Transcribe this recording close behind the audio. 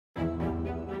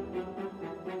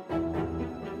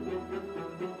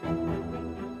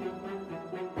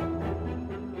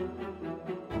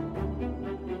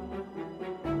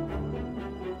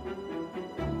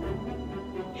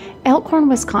Elkhorn,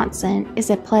 Wisconsin is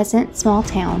a pleasant, small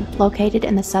town located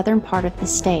in the southern part of the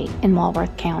state in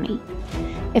Walworth County.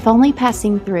 If only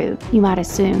passing through, you might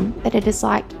assume that it is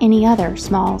like any other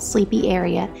small, sleepy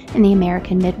area in the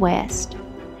American Midwest.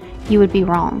 You would be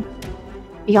wrong.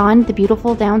 Beyond the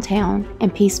beautiful downtown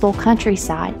and peaceful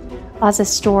countryside lies a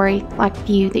story like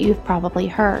few that you've probably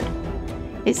heard.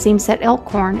 It seems that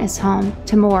Elkhorn is home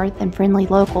to more than friendly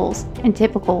locals and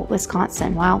typical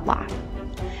Wisconsin wildlife.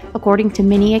 According to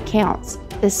many accounts,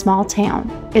 this small town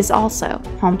is also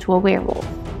home to a werewolf.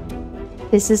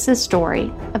 This is the story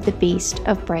of the Beast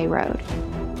of Bray Road.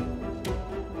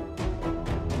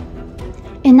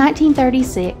 In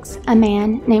 1936, a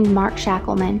man named Mark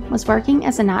Shackleman was working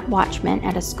as a night watchman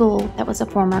at a school that was a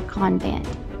former convent.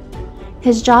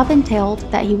 His job entailed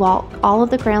that he walked all of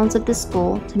the grounds of the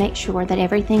school to make sure that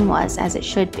everything was as it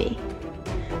should be.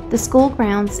 The school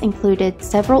grounds included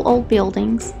several old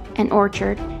buildings, an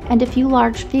orchard, and a few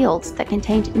large fields that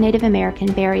contained Native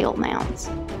American burial mounds.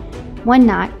 One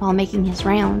night, while making his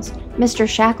rounds, Mr.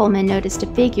 Shackleman noticed a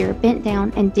figure bent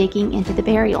down and digging into the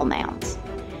burial mounds.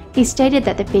 He stated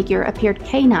that the figure appeared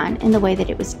canine in the way that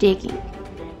it was digging.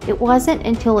 It wasn't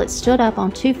until it stood up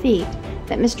on 2 feet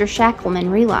that Mr. Shackleman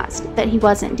realized that he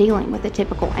wasn't dealing with a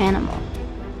typical animal.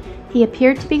 He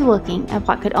appeared to be looking at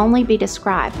what could only be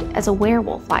described as a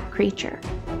werewolf-like creature.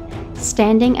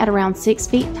 Standing at around 6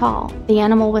 feet tall, the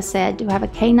animal was said to have a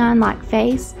canine-like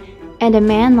face and a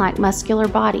man-like muscular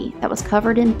body that was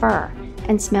covered in fur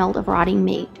and smelled of rotting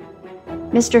meat.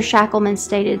 Mr. Shackleman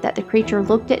stated that the creature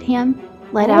looked at him,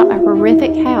 let out a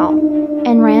horrific howl,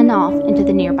 and ran off into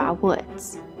the nearby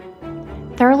woods.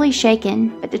 Thoroughly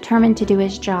shaken but determined to do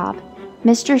his job,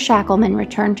 Mr. Shackleman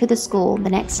returned to the school the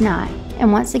next night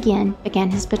and once again began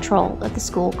his patrol of the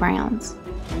school grounds.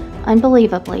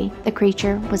 Unbelievably, the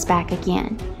creature was back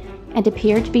again and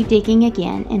appeared to be digging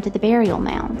again into the burial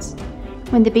mounds.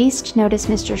 When the beast noticed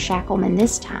Mr. Shackleman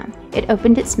this time, it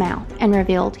opened its mouth and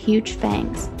revealed huge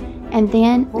fangs, and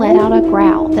then let out a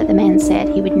growl that the man said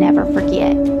he would never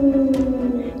forget.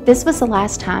 This was the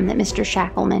last time that Mr.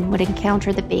 Shackleman would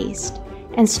encounter the beast,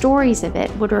 and stories of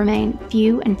it would remain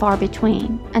few and far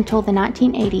between until the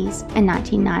 1980s and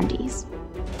 1990s.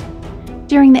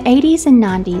 During the 80s and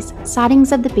 90s,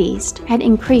 sightings of the beast had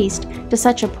increased to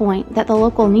such a point that the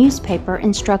local newspaper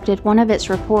instructed one of its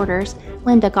reporters,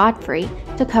 Linda Godfrey,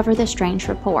 to cover the strange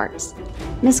reports.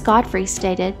 Miss Godfrey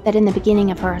stated that in the beginning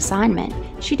of her assignment,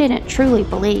 she didn't truly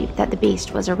believe that the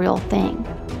beast was a real thing.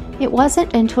 It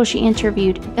wasn't until she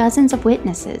interviewed dozens of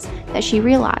witnesses that she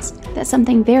realized that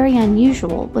something very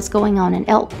unusual was going on in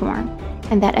Elkhorn,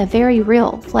 and that a very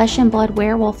real flesh and blood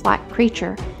werewolf-like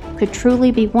creature could truly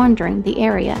be wandering the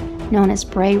area known as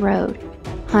Bray Road,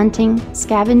 hunting,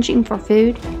 scavenging for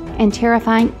food, and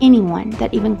terrifying anyone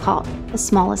that even caught the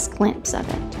smallest glimpse of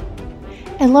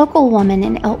it. A local woman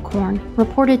in Elkhorn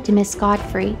reported to Miss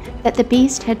Godfrey that the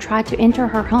beast had tried to enter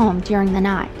her home during the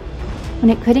night.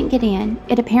 When it couldn't get in,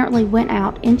 it apparently went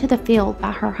out into the field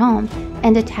by her home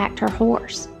and attacked her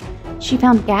horse. She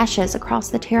found gashes across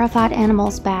the terrified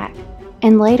animal's back,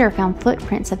 and later found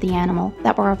footprints of the animal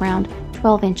that were around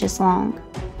 12 inches long.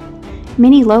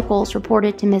 Many locals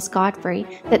reported to Miss Godfrey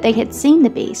that they had seen the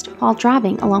beast while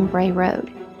driving along Bray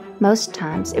Road. Most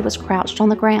times it was crouched on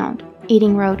the ground,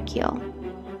 eating roadkill.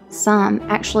 Some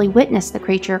actually witnessed the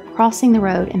creature crossing the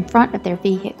road in front of their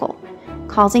vehicle,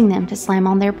 causing them to slam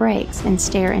on their brakes and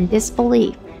stare in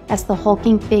disbelief as the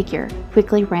hulking figure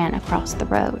quickly ran across the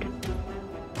road.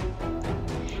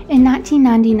 In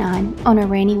 1999, on a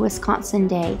rainy Wisconsin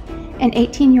day, an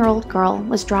 18-year-old girl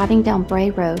was driving down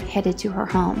Bray Road headed to her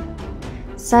home.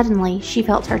 Suddenly, she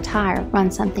felt her tire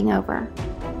run something over.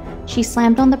 She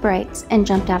slammed on the brakes and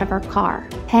jumped out of her car,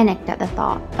 panicked at the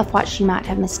thought of what she might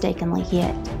have mistakenly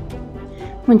hit.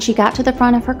 When she got to the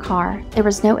front of her car, there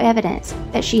was no evidence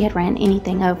that she had ran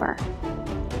anything over.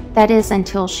 That is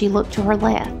until she looked to her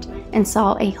left and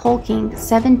saw a hulking,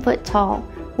 7-foot-tall,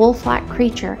 wolf-like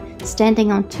creature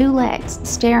standing on 2 legs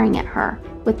staring at her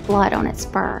with blood on its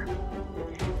fur.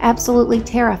 Absolutely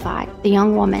terrified, the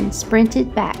young woman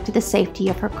sprinted back to the safety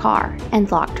of her car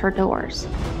and locked her doors.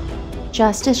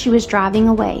 Just as she was driving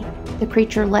away, the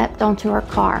creature leapt onto her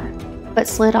car, but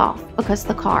slid off because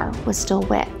the car was still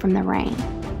wet from the rain.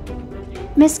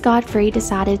 Miss Godfrey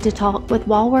decided to talk with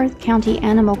Walworth County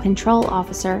Animal Control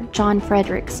Officer John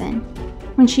Frederickson.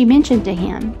 When she mentioned to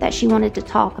him that she wanted to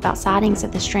talk about sightings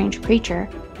of the strange creature,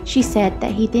 she said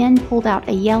that he then pulled out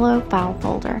a yellow file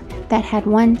folder that had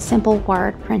one simple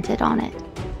word printed on it: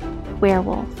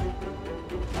 werewolf.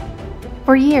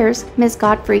 For years, Ms.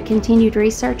 Godfrey continued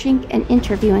researching and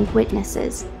interviewing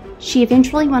witnesses. She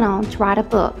eventually went on to write a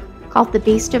book called The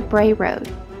Beast of Bray Road,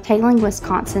 Curtailing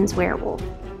Wisconsin's Werewolf.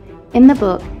 In the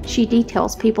book, she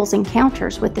details people's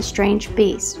encounters with the strange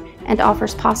beast and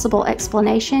offers possible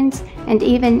explanations and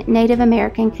even Native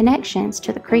American connections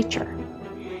to the creature.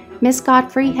 Miss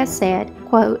Godfrey has said,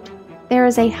 quote, "There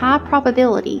is a high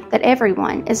probability that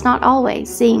everyone is not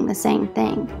always seeing the same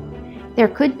thing. There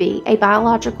could be a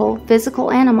biological,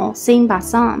 physical animal seen by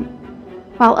some,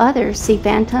 while others see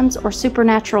phantoms or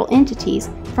supernatural entities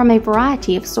from a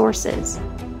variety of sources.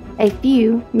 A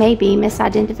few may be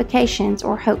misidentifications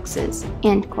or hoaxes."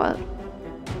 End quote.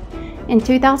 In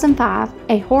 2005,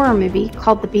 a horror movie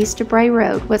called The Beast of Bray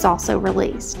Road was also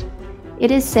released. It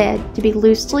is said to be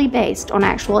loosely based on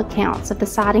actual accounts of the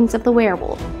sightings of the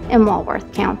werewolf in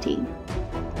Walworth County.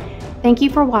 Thank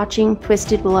you for watching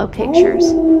Twisted Willow Pictures.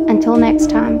 Until next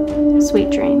time,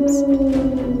 sweet dreams.